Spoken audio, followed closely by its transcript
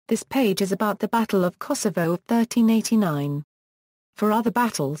This page is about the Battle of Kosovo of 1389. For other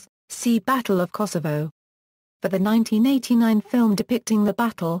battles, see Battle of Kosovo. For the 1989 film depicting the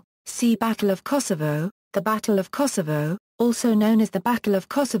battle, see Battle of Kosovo. The Battle of Kosovo, also known as the Battle of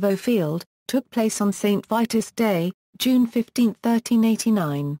Kosovo Field, took place on St. Vitus Day, June 15,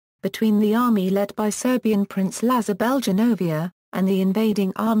 1389, between the army led by Serbian Prince Lazar Hrebeljanović, and the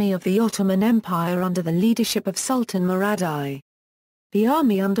invading army of the Ottoman Empire under the leadership of Sultan Murad I. The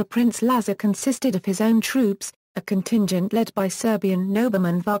army under Prince Lazar consisted of his own troops, a contingent led by Serbian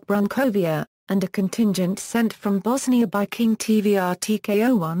nobleman Vuk Branković, and a contingent sent from Bosnia by King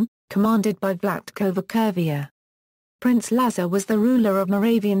Tvrtko I, commanded by Vlatko Vuković. Prince Lazar was the ruler of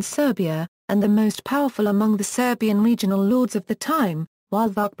Moravian Serbia, and the most powerful among the Serbian regional lords of the time, while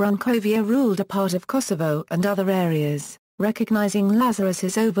Vuk Branković ruled a part of Kosovo and other areas, recognizing Lazar as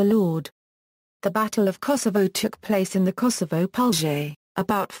his overlord. The Battle of Kosovo took place in the Kosovo Polje,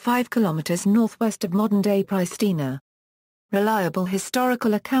 about 5 kilometers northwest of modern-day Pristina. Reliable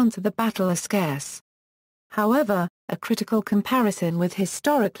historical accounts of the battle are scarce. However, a critical comparison with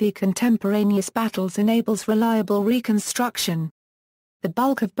historically contemporaneous battles enables reliable reconstruction. The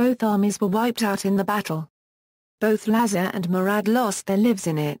bulk of both armies were wiped out in the battle. Both Lazar and Murad lost their lives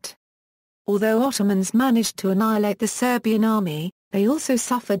in it. Although Ottomans managed to annihilate the Serbian army, they also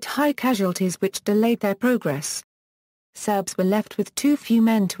suffered high casualties which delayed their progress. Serbs were left with too few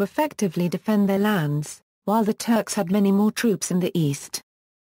men to effectively defend their lands, while the Turks had many more troops in the east.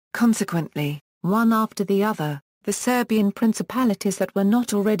 Consequently, one after the other, the Serbian principalities that were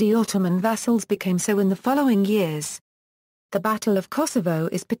not already Ottoman vassals became so in the following years. The Battle of Kosovo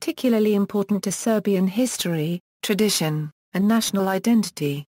is particularly important to Serbian history, tradition, and national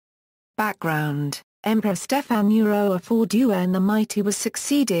identity. Background: Emperor Stefan Uro IV the Mighty was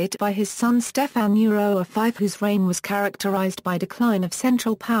succeeded by his son Stefan Uro V, whose reign was characterized by decline of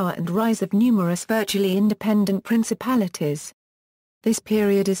central power and rise of numerous virtually independent principalities. This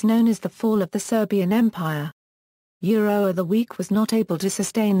period is known as the fall of the Serbian Empire. Uro the Weak was not able to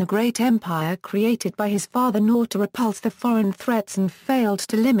sustain the great empire created by his father nor to repulse the foreign threats and failed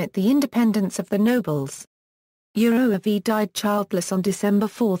to limit the independence of the nobles. Uro V died childless on December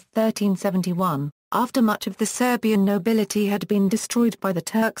 4, 1371. After much of the Serbian nobility had been destroyed by the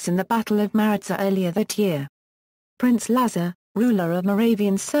Turks in the Battle of Maritsa earlier that year. Prince Lazar, ruler of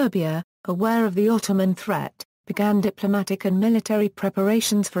Moravian Serbia, aware of the Ottoman threat, began diplomatic and military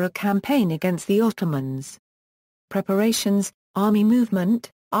preparations for a campaign against the Ottomans. Preparations, army movement: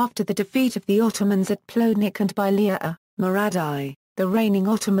 after the defeat of the Ottomans at Plotnik and Bilia, Murad I, the reigning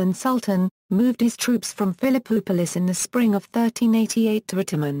Ottoman Sultan, moved his troops from Philippopolis in the spring of 1388 to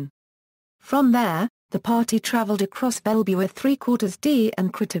Ottoman. From there, the party travelled across Velbua 3/4D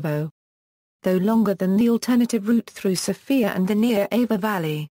and Kritovo. Though longer than the alternative route through Sofia and the near Ava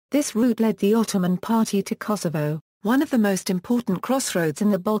Valley, this route led the Ottoman party to Kosovo, one of the most important crossroads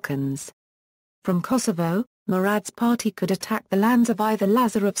in the Balkans. From Kosovo, Murad's party could attack the lands of either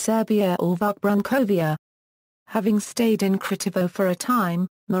Lazar of Serbia or Vuk Branković. Having stayed in Kritovo for a time,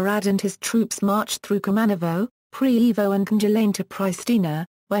 Murad and his troops marched through Kumanovo, Prijevo and Knjelain to Pristina,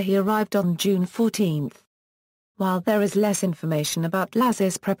 where he arrived on June 14. While there is less information about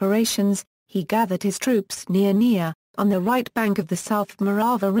Lazar's preparations, he gathered his troops near Nia, on the right bank of the South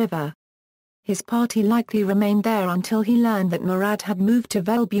Morava River. His party likely remained there until he learned that Murad had moved to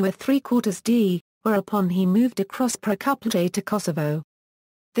Velbua 3/4D, whereupon he moved across Prokuplje to Kosovo.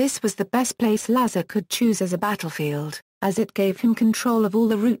 This was the best place Lazar could choose as a battlefield, as it gave him control of all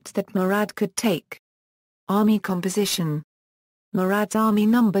the routes that Murad could take. Army composition: Murad's army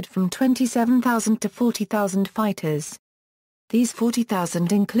numbered from 27,000 to 40,000 fighters. These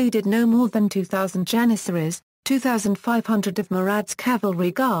 40,000 included no more than 2,000 Janissaries, 2,500 of Murad's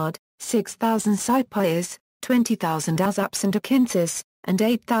cavalry guard, 6,000 Sipais, 20,000 Azaps and Akincis, and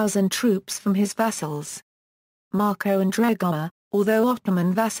 8,000 troops from his vassals. Marko and Dregoma, although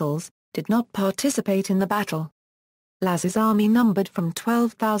Ottoman vassals, did not participate in the battle. Lazar's army numbered from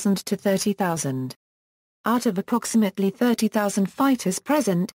 12,000 to 30,000. Out of approximately 30,000 fighters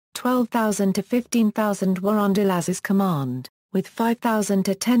present, 12,000 to 15,000 were under Lazar's command, with 5,000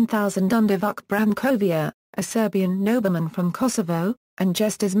 to 10,000 under Vuk Branković, a Serbian nobleman from Kosovo, and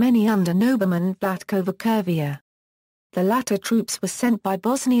just as many under nobleman Vlatko Vuković. The latter troops were sent by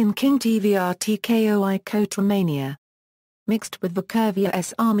Bosnian King Tvrtko I to Romania. Mixed with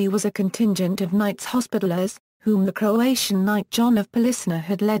Vukovic's army was a contingent of Knights Hospitallers, whom the Croatian Knight John of Pristina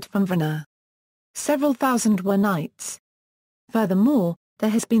had led from Vrana. Several thousand were knights. Furthermore, there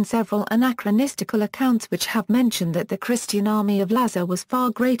has been several anachronistical accounts which have mentioned that the Christian army of Lazar was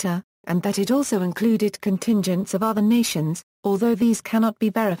far greater, and that it also included contingents of other nations, although these cannot be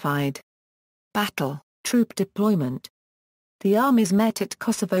verified. Battle, troop deployment. The armies met at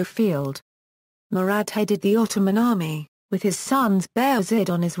Kosovo Field. Murad headed the Ottoman army, with his sons Bayezid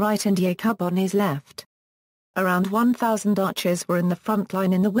on his right and Yakub on his left. Around 1,000 archers were in the front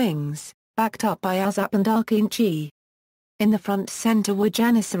line in the wings, backed up by Azap and Akinci. In the front center were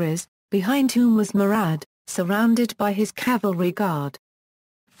Janissaries, behind whom was Murad, surrounded by his cavalry guard.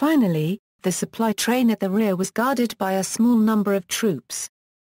 Finally, the supply train at the rear was guarded by a small number of troops.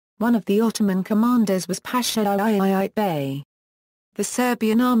 One of the Ottoman commanders was Pasha Iait Bey. The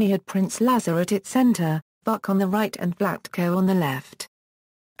Serbian army had Prince Lazar at its center, Vuk on the right and Vlatko on the left.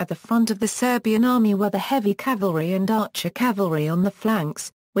 At the front of the Serbian army were the heavy cavalry and archer cavalry on the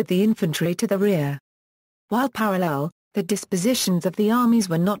flanks, with the infantry to the rear. While parallel, the dispositions of the armies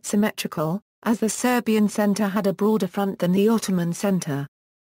were not symmetrical, as the Serbian center had a broader front than the Ottoman center.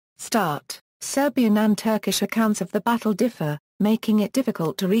 Start. Serbian and Turkish accounts of the battle differ, making it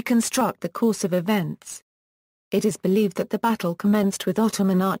difficult to reconstruct the course of events. It is believed that the battle commenced with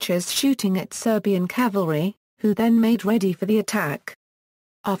Ottoman archers shooting at Serbian cavalry, who then made ready for the attack.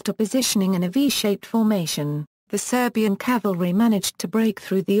 After positioning in a V-shaped formation, the Serbian cavalry managed to break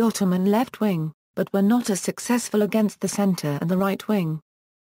through the Ottoman left wing, but were not as successful against the center and the right wing.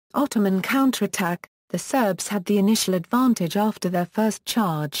 Ottoman counterattack. The Serbs had the initial advantage after their first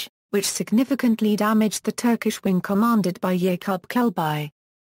charge, which significantly damaged the Turkish wing commanded by Yakub Kelbay.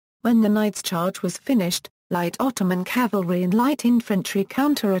 When the night's charge was finished, light Ottoman cavalry and light infantry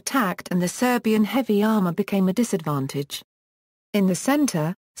counter-attacked and the Serbian heavy armor became a disadvantage. In the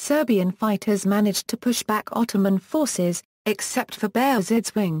center, Serbian fighters managed to push back Ottoman forces, except for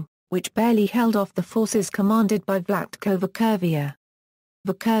Bayezid's wing, which barely held off the forces commanded by Vlatko Vuković.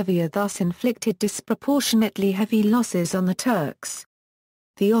 Vuković thus inflicted disproportionately heavy losses on the Turks.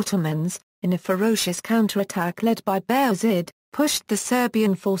 The Ottomans, in a ferocious counterattack led by Bayezid, pushed the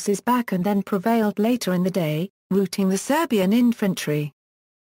Serbian forces back and then prevailed later in the day, routing the Serbian infantry.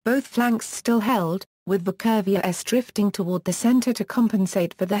 Both flanks still held, with Vuković drifting toward the center to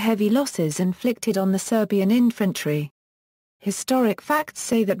compensate for the heavy losses inflicted on the Serbian infantry. Historic facts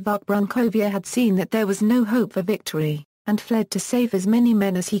say that Vuk Branković had seen that there was no hope for victory, and fled to save as many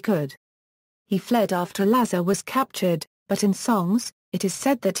men as he could. He fled after Lazar was captured, but in songs, it is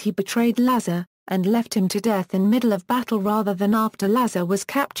said that he betrayed Lazar, and left him to death in middle of battle rather than after Lazar was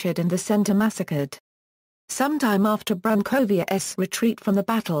captured and the center massacred. Sometime after Branković's retreat from the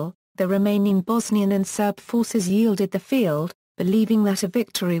battle, the remaining Bosnian and Serb forces yielded the field, believing that a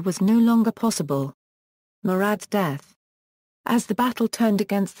victory was no longer possible. Murad's death. As the battle turned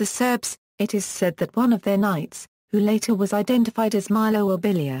against the Serbs, it is said that one of their knights, who later was identified as Milo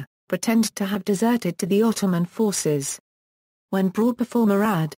Obilja, pretended to have deserted to the Ottoman forces. When brought before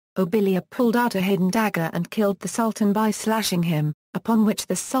Murad, Obilja pulled out a hidden dagger and killed the Sultan by slashing him, upon which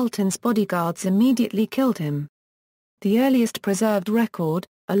the Sultan's bodyguards immediately killed him. The earliest preserved record,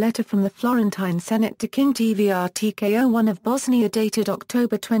 a letter from the Florentine Senate to King Tvrtko I of Bosnia dated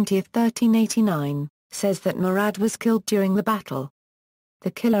October 20, 1389, says that Murad was killed during the battle.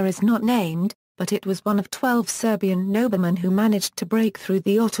 The killer is not named, but it was one of 12 Serbian noblemen who managed to break through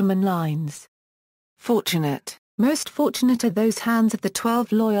the Ottoman lines. Fortunate, most fortunate are those hands of the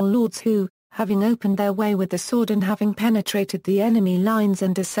 12 loyal lords who, having opened their way with the sword and having penetrated the enemy lines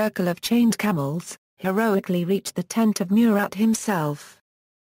and a circle of chained camels, heroically reached the tent of Murat himself.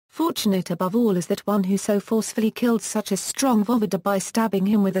 Fortunate above all is that one who so forcefully killed such a strong voivode by stabbing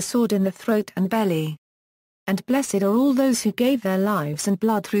him with a sword in the throat and belly. And blessed are all those who gave their lives and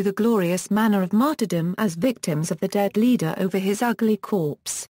blood through the glorious manner of martyrdom as victims of the dead leader over his ugly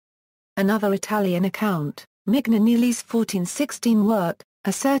corpse. Another Italian account, Mignonelli's 1416 work,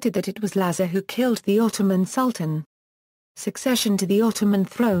 asserted that it was Lazar who killed the Ottoman Sultan. Succession to the Ottoman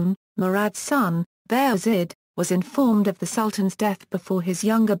throne, Murad's son, Bayezid, was informed of the Sultan's death before his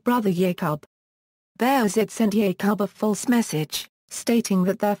younger brother Yakub. Bayezid sent Yakub a false message, stating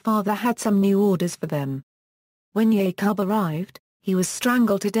that their father had some new orders for them. When Yakub arrived, he was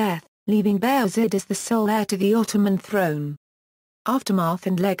strangled to death, leaving Bayezid as the sole heir to the Ottoman throne. Aftermath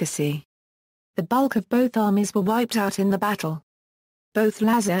and legacy. The bulk of both armies were wiped out in the battle. Both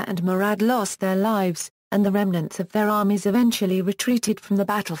Lazar and Murad lost their lives, and the remnants of their armies eventually retreated from the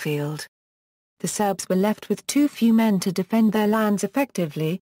battlefield. The Serbs were left with too few men to defend their lands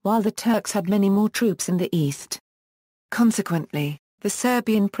effectively, while the Turks had many more troops in the east. Consequently, the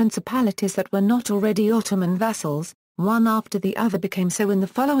Serbian principalities that were not already Ottoman vassals, one after the other became so in the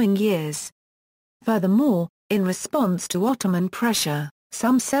following years. Furthermore, in response to Ottoman pressure,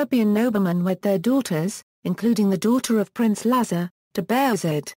 some Serbian noblemen wed their daughters, including the daughter of Prince Lazar, to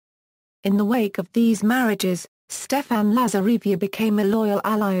Bayezid. In the wake of these marriages, Stefan Lazarević became a loyal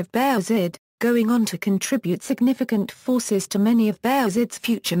ally of Bayezid, going on to contribute significant forces to many of Bayezid's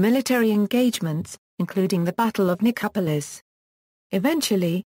future military engagements, including the Battle of Nicopolis.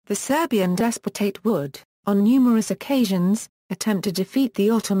 Eventually, the Serbian despotate would, on numerous occasions, attempt to defeat the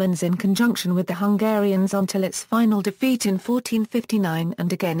Ottomans in conjunction with the Hungarians until its final defeat in 1459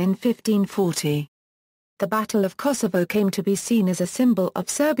 and again in 1540. The Battle of Kosovo came to be seen as a symbol of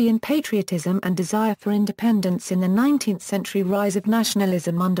Serbian patriotism and desire for independence in the 19th century rise of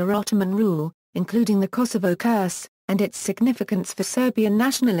nationalism under Ottoman rule, including the Kosovo Curse, and its significance for Serbian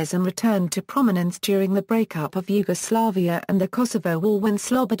nationalism returned to prominence during the breakup of Yugoslavia and the Kosovo War when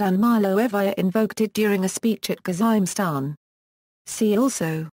Slobodan Milošević invoked it during a speech at Kazimstan. See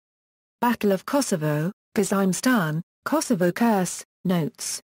also: Battle of Kosovo, Kazimstan, Kosovo Curse,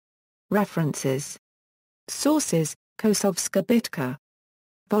 Notes. References. Sources: Kosovska bitka.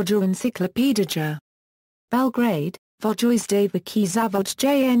 Vođa Enciclopedija. Belgrade, Vojvođanski Zavod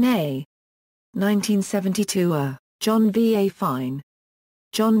JNA. 1972. John V. A. Fine.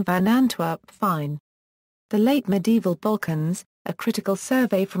 John van Antwerp Fine. The Late Medieval Balkans, A Critical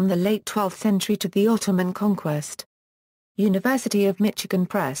Survey from the Late 12th Century to the Ottoman Conquest. University of Michigan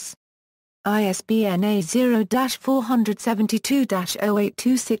Press. ISBN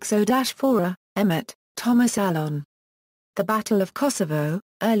A0-472-08260-4. Emmett, Thomas Allen. The Battle of Kosovo,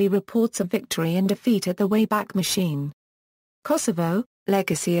 Early Reports of Victory and Defeat at the Wayback Machine. Kosovo,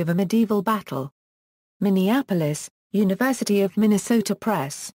 Legacy of a Medieval Battle. Minneapolis, University of Minnesota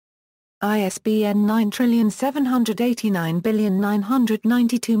Press. ISBN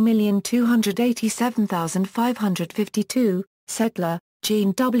 9789992287552, Settler,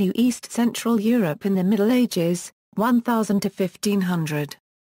 Jean W. East Central Europe in the Middle Ages, 1000 to 1500.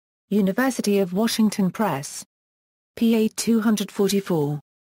 University of Washington Press. PA 244.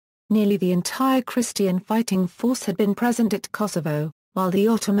 Nearly the entire Christian fighting force had been present at Kosovo, while the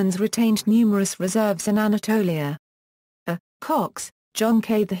Ottomans retained numerous reserves in Anatolia. Cox, John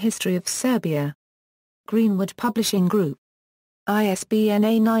K. The History of Serbia. Greenwood Publishing Group. ISBN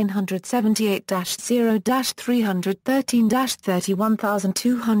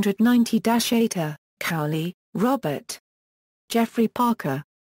A978-0-313-31290-8. Cowley, Robert. Jeffrey Parker.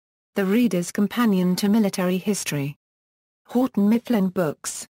 The Reader's Companion to Military History. Houghton Mifflin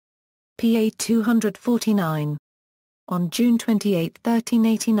Books. PA 249. On June 28,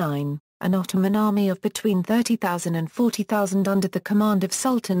 1389, an Ottoman army of between 30,000 and 40,000 under the command of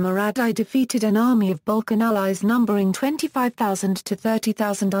Sultan Murad I defeated an army of Balkan allies numbering 25,000 to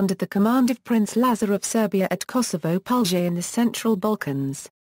 30,000 under the command of Prince Lazar of Serbia at Kosovo Polje in the Central Balkans.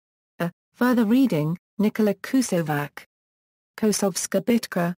 Further reading, Nikola Kusovac. Kosovska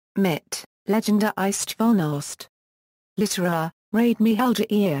bitka, mit, Legenda I Stvarnost. Litera, Raid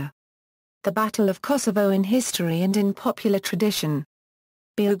Mihelja. The Battle of Kosovo in History and in Popular Tradition.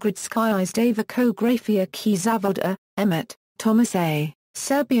 Beogradskaya Izdavokografia Ki Zavoda, Emmett, Thomas A.,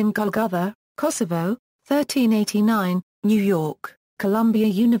 Serbian Golgotha, Kosovo, 1389, New York, Columbia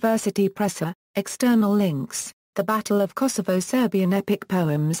University Press. External links, The Battle of Kosovo Serbian Epic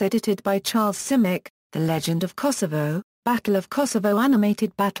Poems edited by Charles Simic, The Legend of Kosovo, Battle of Kosovo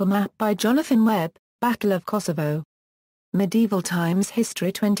Animated Battle Map by Jonathan Webb, Battle of Kosovo. Medieval Times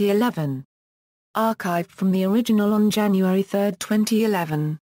History 2011. Archived from the original on January 3,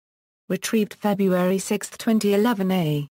 2011. Retrieved February 6, 2011. A.